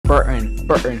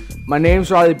Burton. My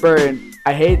name's Riley Burton.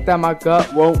 I hate that my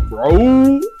gut won't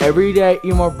grow. Every day I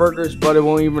eat more burgers, but it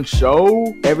won't even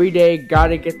show. Every day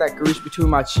gotta get that grease between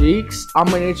my cheeks.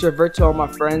 I'm an introvert to all my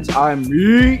friends, I'm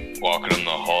me. Walking in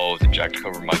the hall with a jack to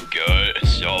cover my gut.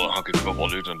 See all the hunky football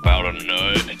dudes about a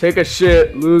nut. Take a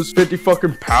shit, lose 50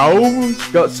 fucking pounds.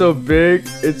 Gut so big,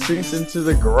 it sinks into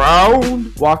the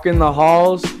ground. Walk in the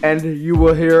halls and you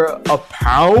will hear a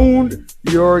pound.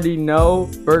 You already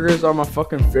know, burgers are my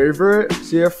fucking favorite.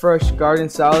 See a fresh garden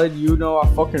salad, you know I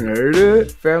fucking hate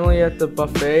it. Family at the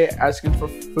buffet asking for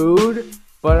food,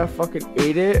 but I fucking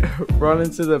ate it. Run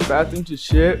into the bathroom to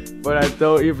shit, but I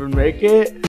don't even make it.